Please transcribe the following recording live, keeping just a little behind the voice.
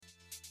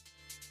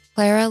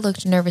Clara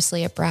looked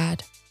nervously at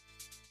Brad.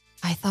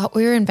 "I thought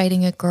we were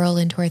inviting a girl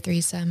into our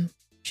threesome,"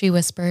 she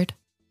whispered,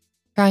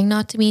 trying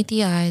not to meet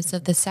the eyes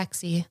of the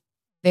sexy,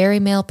 very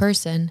male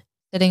person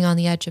sitting on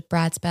the edge of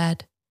Brad's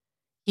bed.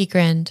 He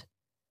grinned.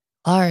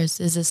 "Lars,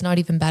 is this not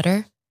even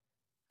better?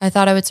 I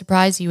thought I would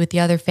surprise you with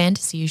the other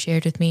fantasy you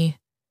shared with me."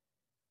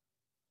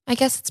 "I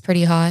guess it's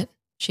pretty hot,"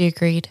 she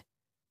agreed.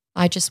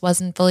 "I just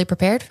wasn't fully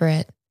prepared for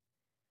it."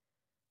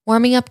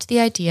 Warming up to the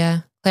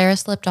idea, Clara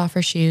slipped off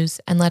her shoes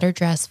and let her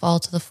dress fall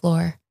to the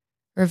floor,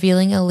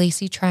 revealing a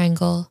lacy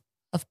triangle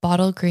of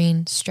bottle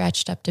green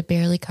stretched up to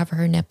barely cover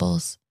her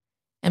nipples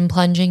and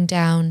plunging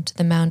down to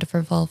the mound of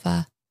her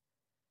vulva.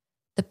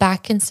 The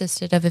back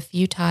consisted of a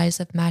few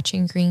ties of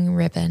matching green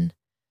ribbon,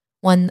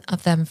 one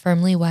of them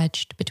firmly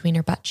wedged between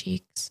her butt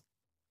cheeks.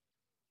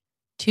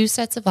 Two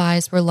sets of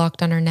eyes were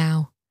locked on her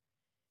now.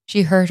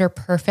 She heard her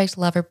perfect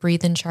lover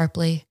breathe in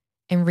sharply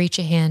and reach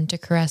a hand to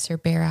caress her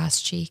bare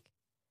ass cheek.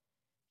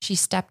 She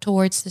stepped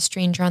towards the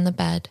stranger on the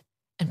bed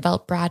and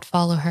felt Brad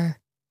follow her.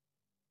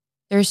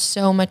 There was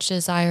so much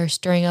desire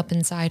stirring up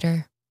inside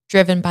her,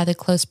 driven by the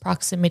close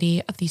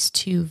proximity of these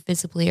two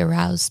visibly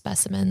aroused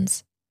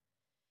specimens.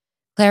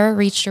 Clara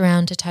reached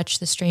around to touch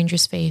the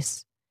stranger's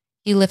face.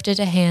 He lifted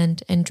a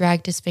hand and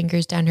dragged his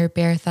fingers down her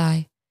bare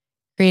thigh,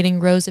 creating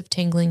rows of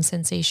tingling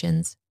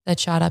sensations that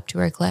shot up to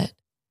her clit.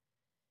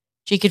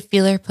 She could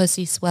feel her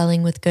pussy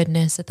swelling with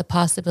goodness at the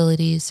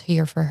possibilities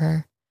here for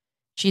her.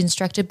 She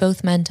instructed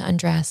both men to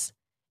undress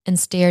and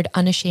stared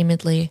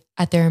unashamedly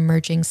at their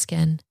emerging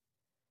skin.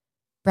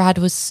 Brad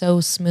was so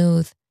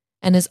smooth,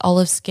 and his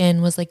olive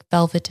skin was like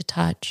velvet to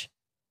touch.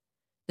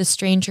 The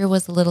stranger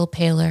was a little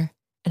paler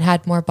and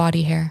had more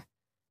body hair,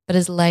 but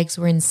his legs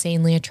were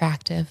insanely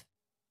attractive,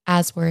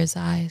 as were his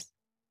eyes.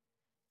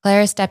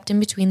 Clara stepped in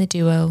between the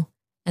duo,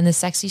 and the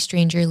sexy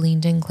stranger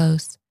leaned in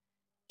close,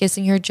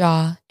 kissing her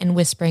jaw and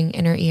whispering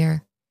in her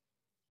ear,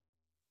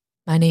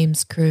 "My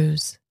name's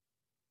Cruz."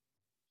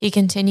 He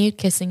continued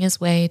kissing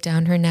his way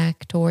down her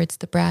neck towards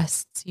the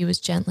breasts he was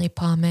gently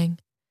palming.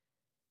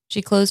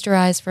 She closed her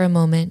eyes for a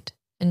moment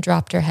and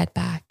dropped her head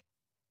back.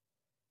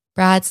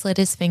 Brad slid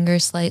his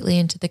fingers slightly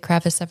into the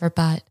crevice of her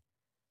butt,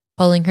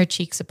 pulling her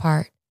cheeks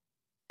apart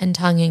and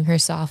tonguing her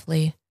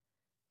softly,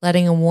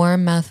 letting a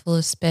warm mouthful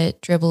of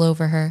spit dribble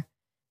over her,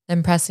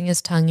 then pressing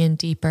his tongue in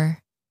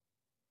deeper.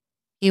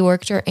 He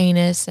worked her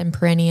anus and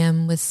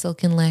perineum with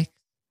silken licks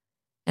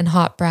and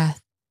hot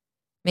breath,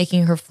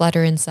 making her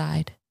flutter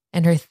inside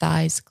and her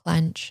thighs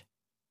clench.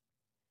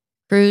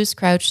 Cruz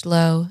crouched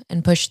low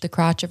and pushed the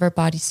crotch of her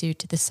bodysuit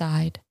to the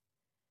side.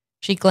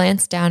 She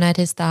glanced down at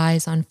his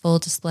thighs on full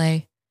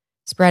display,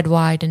 spread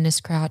wide in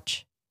his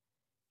crotch.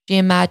 She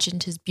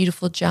imagined his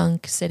beautiful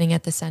junk sitting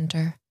at the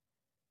center.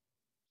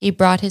 He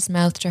brought his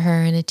mouth to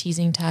her in a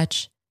teasing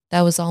touch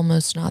that was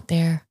almost not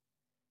there,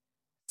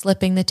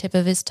 slipping the tip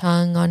of his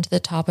tongue onto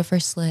the top of her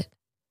slit,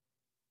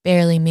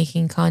 barely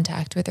making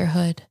contact with her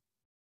hood.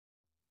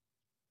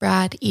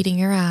 Brad eating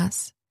her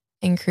ass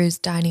and Cruz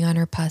dining on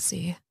her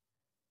pussy.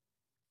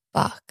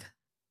 Fuck.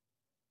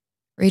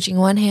 Reaching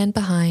one hand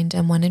behind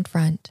and one in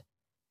front,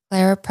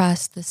 Clara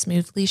pressed the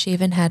smoothly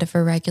shaven head of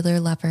her regular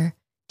lover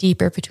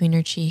deeper between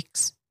her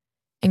cheeks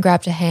and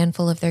grabbed a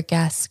handful of their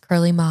guest's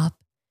curly mop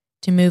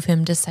to move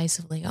him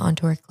decisively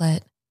onto her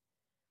clit.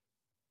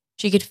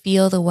 She could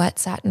feel the wet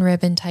satin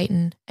ribbon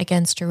tighten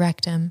against her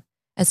rectum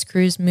as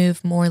Cruz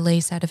moved more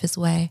lace out of his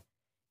way,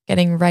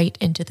 getting right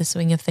into the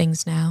swing of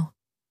things now.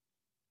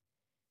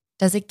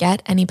 Does it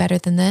get any better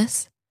than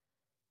this?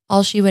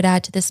 All she would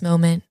add to this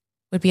moment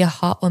would be a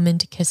hot woman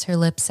to kiss her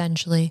lips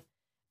sensually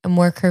and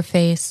work her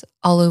face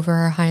all over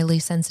her highly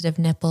sensitive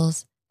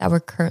nipples that were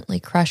currently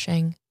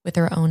crushing with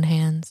her own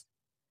hands.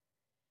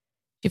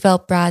 She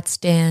felt Brad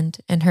stand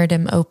and heard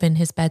him open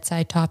his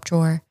bedside top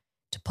drawer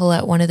to pull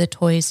out one of the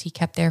toys he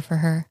kept there for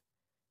her.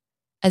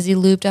 As he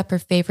lubed up her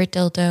favorite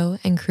dildo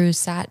and Cruz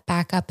sat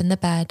back up in the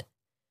bed,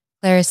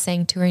 Clara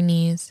sank to her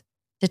knees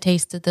to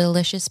taste the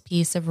delicious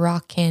piece of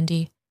rock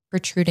candy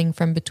protruding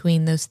from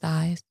between those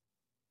thighs.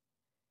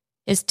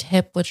 His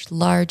tip was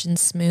large and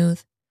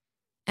smooth,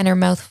 and her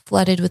mouth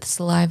flooded with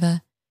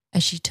saliva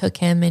as she took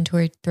him into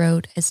her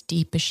throat as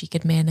deep as she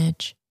could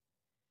manage.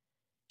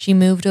 She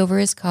moved over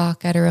his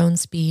cock at her own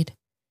speed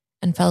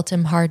and felt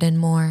him harden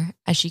more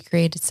as she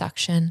created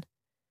suction.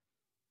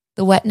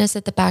 The wetness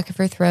at the back of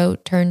her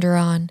throat turned her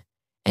on,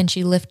 and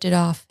she lifted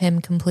off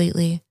him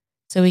completely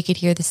so he could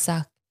hear the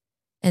suck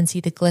and see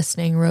the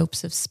glistening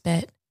ropes of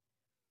spit.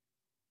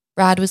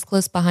 Brad was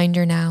close behind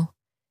her now,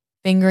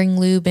 fingering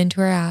lube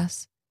into her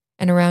ass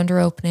and around her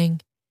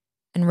opening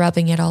and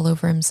rubbing it all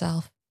over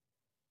himself.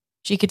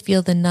 She could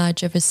feel the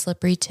nudge of his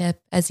slippery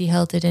tip as he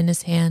held it in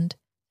his hand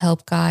to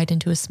help guide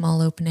into a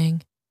small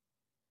opening.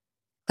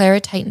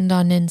 Clara tightened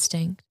on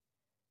instinct,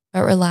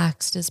 but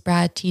relaxed as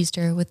Brad teased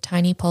her with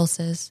tiny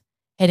pulses,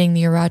 hitting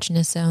the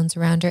erogenous zones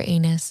around her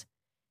anus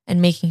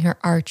and making her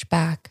arch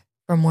back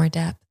for more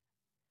depth.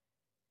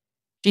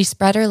 She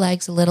spread her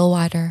legs a little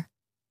wider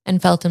and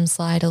felt him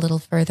slide a little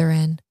further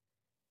in.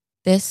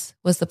 This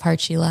was the part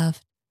she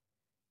loved,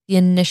 the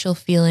initial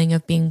feeling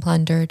of being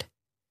plundered,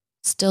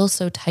 still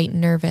so tight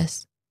and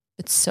nervous,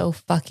 but so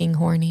fucking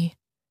horny.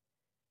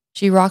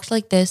 She rocked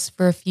like this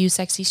for a few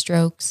sexy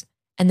strokes,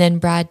 and then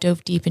Brad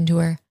dove deep into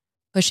her,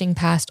 pushing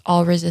past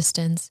all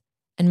resistance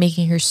and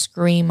making her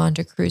scream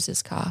onto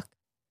Cruz's cock.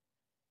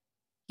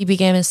 He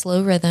began a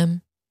slow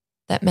rhythm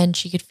that meant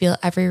she could feel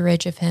every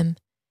ridge of him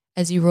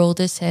as he rolled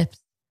his hips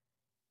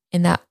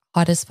in that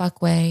hot as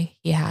fuck way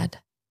he had.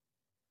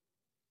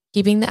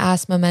 Keeping the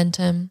ass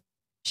momentum,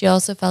 she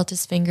also felt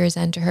his fingers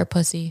enter her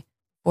pussy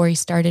before he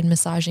started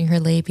massaging her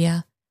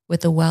labia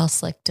with a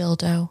well-slicked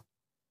dildo.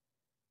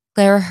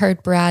 Clara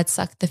heard Brad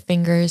suck the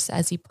fingers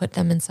as he put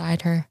them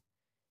inside her.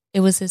 It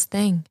was his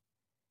thing.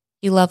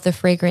 He loved the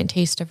fragrant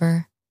taste of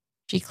her.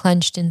 She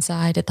clenched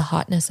inside at the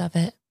hotness of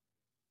it.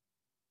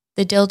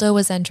 The dildo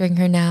was entering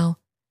her now,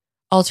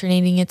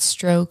 alternating its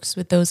strokes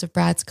with those of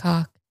Brad's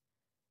cock.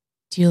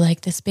 "Do you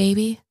like this,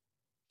 baby?"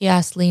 he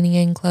asked, leaning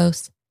in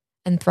close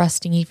and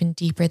thrusting even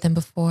deeper than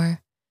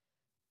before.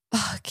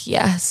 "Fuck,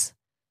 yes,"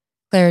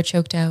 Clara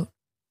choked out,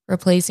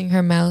 replacing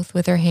her mouth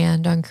with her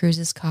hand on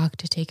Cruz's cock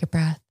to take a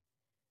breath.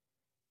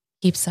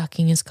 "Keep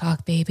sucking his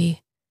cock,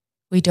 baby.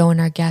 We don't want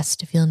our guests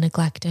to feel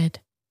neglected."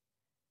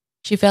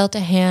 She felt a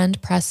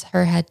hand press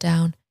her head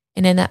down,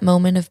 and in that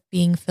moment of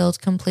being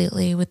filled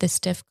completely with the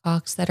stiff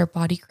cocks that her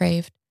body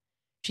craved,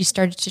 she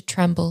started to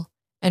tremble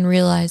and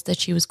realized that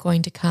she was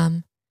going to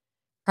come,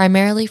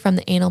 primarily from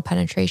the anal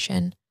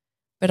penetration,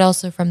 but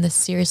also from the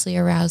seriously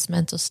aroused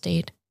mental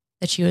state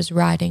that she was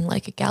riding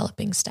like a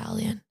galloping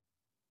stallion.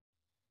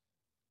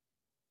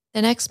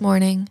 The next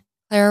morning,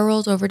 Clara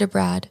rolled over to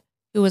Brad,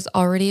 who was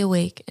already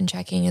awake and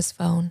checking his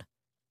phone.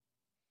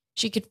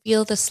 She could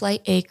feel the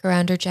slight ache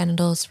around her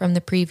genitals from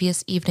the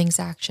previous evening's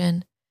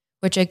action,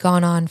 which had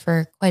gone on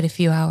for quite a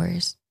few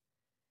hours.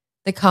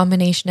 The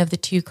combination of the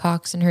two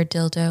cocks and her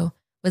dildo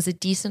was a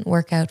decent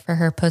workout for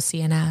her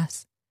pussy and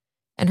ass,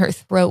 and her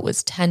throat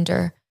was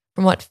tender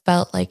from what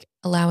felt like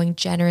allowing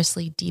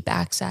generously deep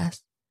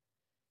access.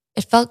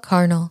 It felt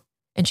carnal,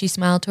 and she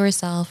smiled to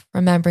herself,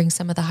 remembering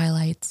some of the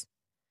highlights.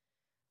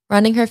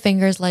 Running her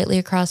fingers lightly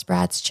across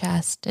Brad's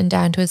chest and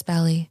down to his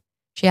belly,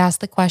 she asked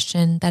the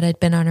question that had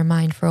been on her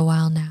mind for a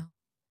while now.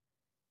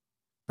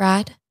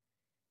 "Brad,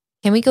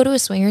 can we go to a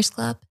swingers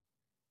club?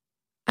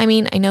 I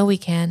mean, I know we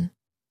can,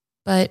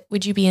 but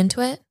would you be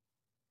into it?"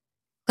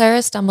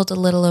 Clara stumbled a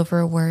little over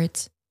her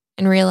words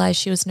and realized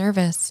she was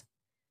nervous.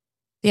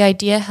 The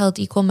idea held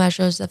equal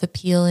measures of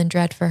appeal and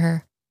dread for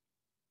her.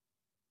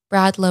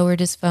 Brad lowered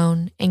his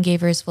phone and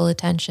gave her his full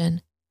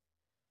attention.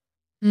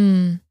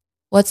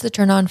 What's the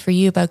turn on for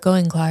you about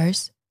going,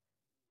 Clars?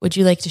 Would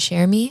you like to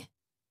share me?"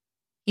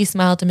 He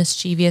smiled a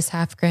mischievous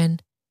half grin,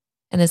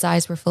 and his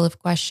eyes were full of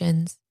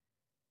questions.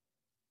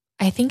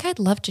 "I think I'd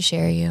love to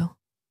share you,"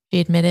 she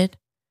admitted.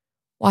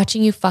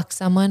 "Watching you fuck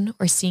someone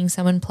or seeing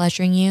someone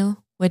pleasuring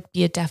you would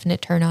be a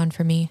definite turn on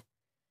for me.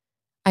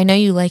 I know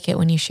you like it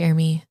when you share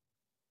me.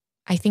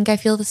 I think I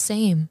feel the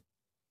same."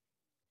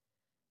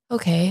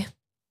 "Okay,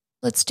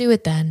 let's do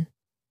it then."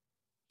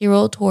 He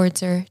rolled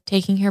towards her,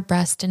 taking her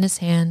breast in his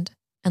hand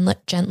and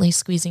gently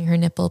squeezing her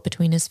nipple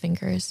between his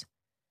fingers,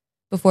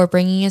 before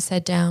bringing his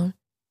head down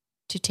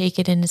to take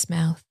it in his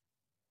mouth.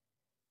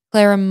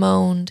 Clara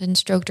moaned and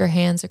stroked her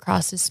hands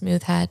across his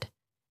smooth head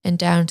and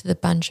down to the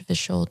bunch of his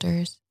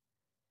shoulders.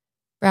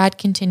 Brad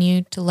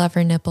continued to love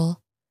her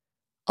nipple,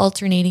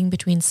 alternating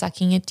between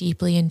sucking it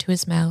deeply into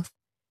his mouth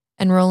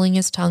and rolling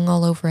his tongue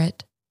all over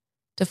it,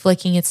 to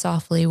flicking it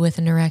softly with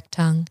an erect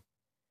tongue.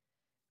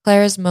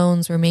 Clara's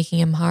moans were making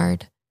him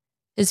hard.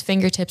 His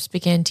fingertips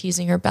began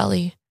teasing her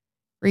belly,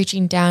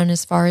 reaching down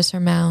as far as her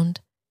mound,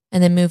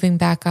 and then moving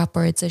back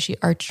upwards as she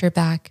arched her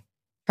back,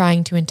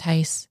 trying to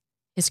entice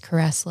his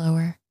caress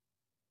lower.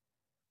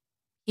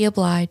 He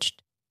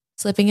obliged,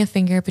 slipping a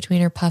finger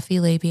between her puffy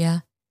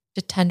labia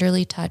to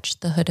tenderly touch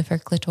the hood of her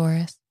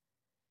clitoris,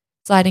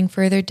 sliding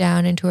further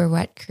down into her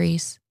wet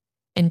crease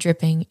and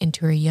dripping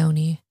into her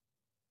yoni.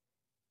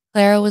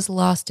 Clara was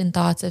lost in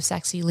thoughts of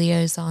sexy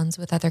liaisons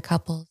with other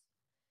couples,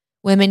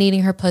 women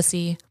eating her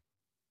pussy,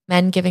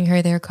 men giving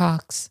her their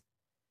cocks,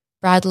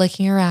 Brad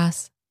licking her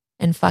ass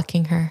and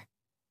fucking her.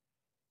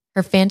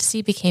 Her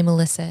fantasy became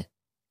illicit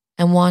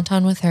and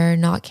wanton with her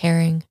not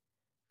caring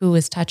who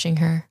was touching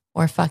her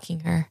or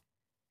fucking her.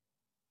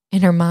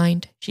 In her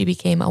mind, she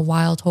became a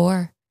wild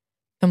whore,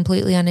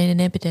 completely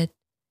uninhibited,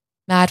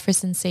 mad for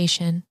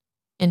sensation,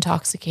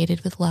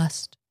 intoxicated with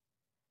lust.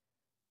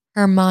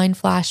 Her mind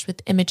flashed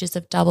with images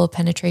of double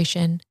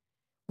penetration,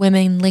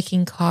 women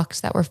licking cocks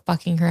that were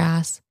fucking her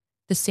ass,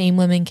 the same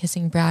women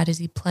kissing Brad as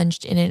he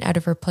plunged in and out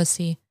of her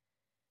pussy,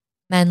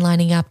 men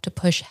lining up to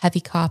push heavy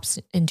cops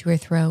into her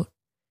throat,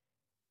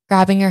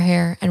 grabbing her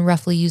hair and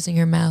roughly using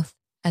her mouth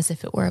as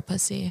if it were a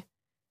pussy.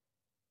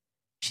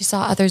 She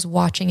saw others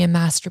watching and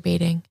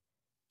masturbating,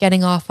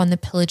 getting off on the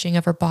pillaging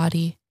of her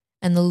body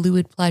and the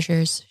lewd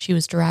pleasures she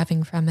was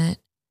deriving from it.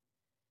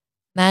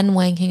 Men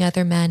wanking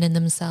other men and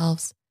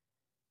themselves,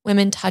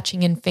 women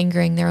touching and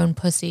fingering their own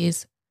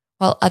pussies,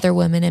 while other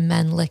women and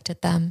men licked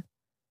at them,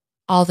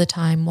 all the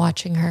time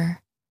watching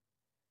her.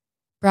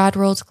 Brad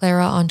rolled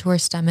Clara onto her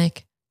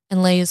stomach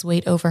and lay his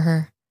weight over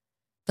her,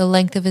 the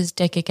length of his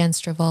dick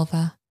against her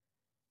vulva.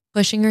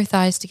 Pushing her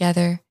thighs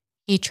together,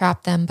 he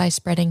trapped them by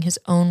spreading his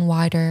own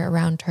wider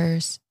around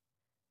hers.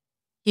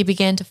 He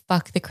began to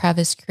fuck the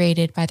crevice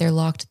created by their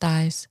locked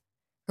thighs,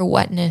 her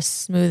wetness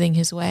smoothing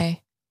his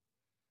way.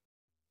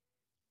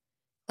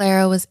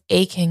 Clara was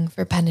aching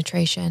for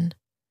penetration.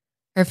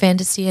 Her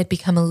fantasy had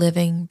become a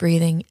living,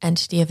 breathing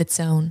entity of its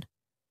own,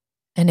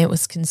 and it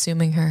was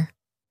consuming her.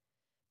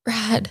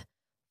 "Brad,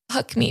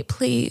 fuck me,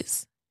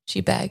 please," she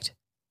begged.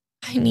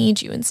 "I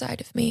need you inside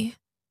of me."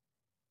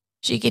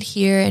 She could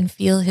hear and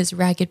feel his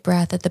ragged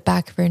breath at the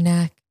back of her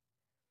neck.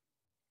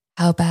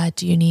 "How bad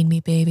do you need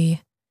me,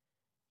 baby?"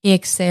 He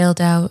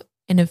exhaled out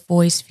in a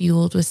voice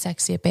fueled with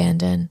sexy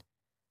abandon.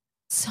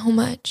 "So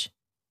much.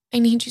 I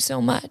need you so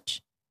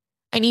much.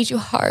 I need you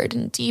hard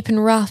and deep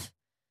and rough.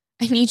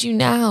 I need you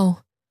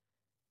now,"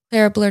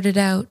 Clara blurted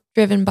out,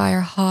 driven by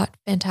her hot,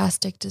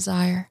 fantastic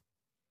desire.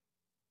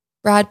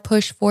 Brad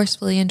pushed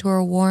forcefully into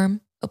her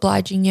warm,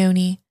 obliging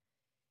yoni,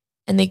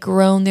 and they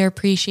groaned their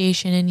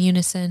appreciation in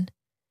unison.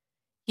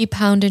 He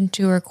pounded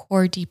into her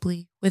core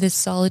deeply with his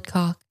solid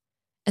cock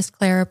as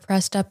Clara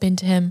pressed up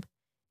into him,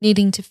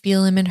 needing to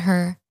feel him in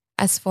her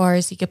as far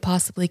as he could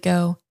possibly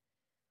go.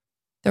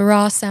 The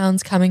raw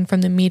sounds coming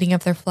from the meeting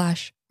of their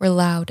flesh were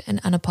loud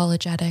and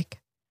unapologetic.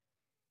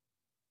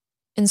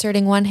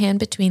 Inserting one hand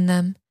between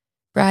them,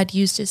 Brad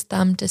used his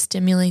thumb to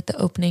stimulate the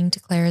opening to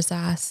Clara's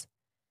ass,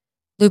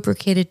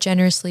 lubricated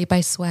generously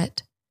by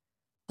sweat,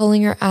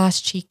 pulling her ass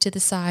cheek to the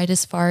side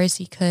as far as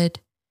he could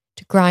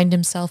to grind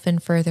himself in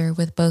further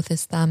with both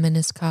his thumb and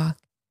his cock.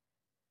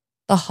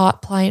 The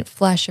hot, pliant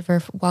flesh of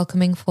her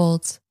welcoming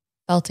folds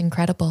felt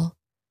incredible,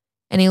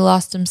 and he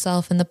lost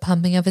himself in the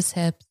pumping of his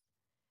hips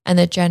and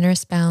the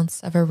generous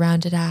bounce of her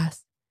rounded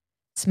ass,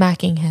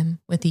 smacking him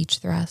with each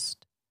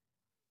thrust.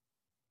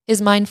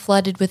 His mind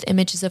flooded with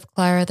images of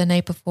Clara the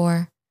night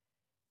before,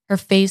 her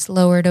face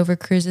lowered over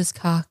Cruz's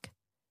cock,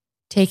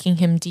 taking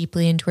him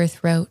deeply into her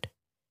throat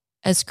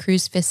as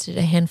Cruz fisted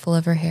a handful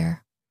of her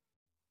hair.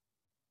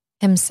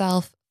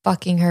 Himself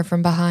fucking her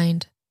from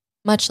behind,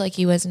 much like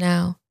he was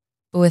now,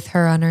 but with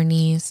her on her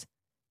knees,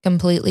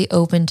 completely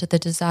open to the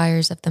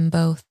desires of them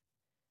both.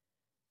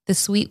 The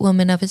sweet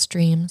woman of his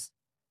dreams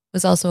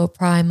was also a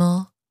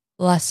primal,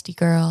 lusty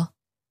girl,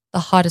 the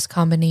hottest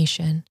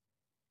combination,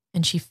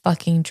 and she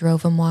fucking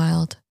drove him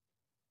wild.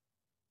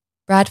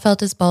 Brad felt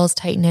his balls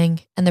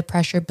tightening and the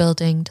pressure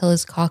building till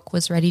his cock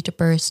was ready to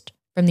burst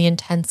from the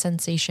intense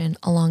sensation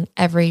along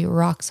every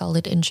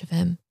rock-solid inch of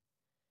him.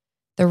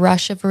 The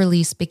rush of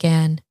release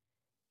began.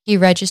 He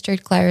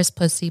registered Clara's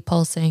pussy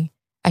pulsing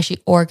as she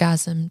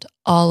orgasmed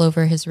all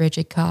over his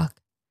rigid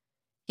cock.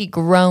 He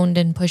groaned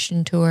and pushed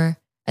into her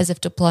as if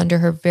to plunder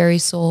her very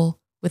soul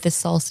with his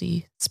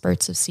saucy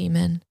spurts of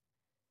semen.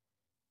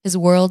 His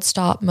world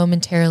stopped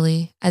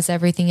momentarily as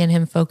everything in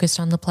him focused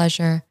on the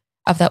pleasure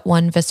of that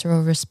one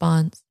visceral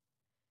response.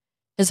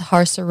 His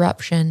harsh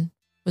eruption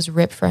was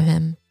ripped from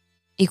him,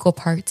 equal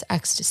parts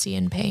ecstasy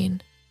and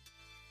pain.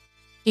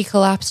 He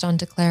collapsed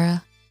onto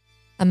Clara,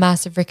 a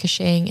mass of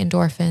ricocheting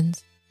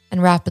endorphins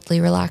and rapidly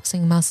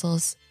relaxing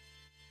muscles,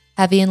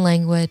 heavy and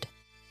languid,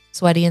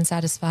 sweaty and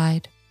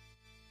satisfied,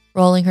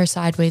 rolling her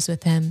sideways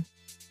with him,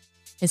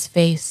 his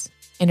face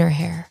in her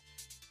hair.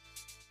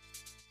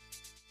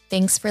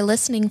 Thanks for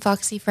listening,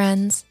 Foxy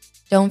friends.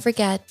 Don't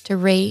forget to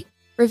rate,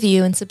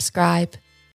 review, and subscribe.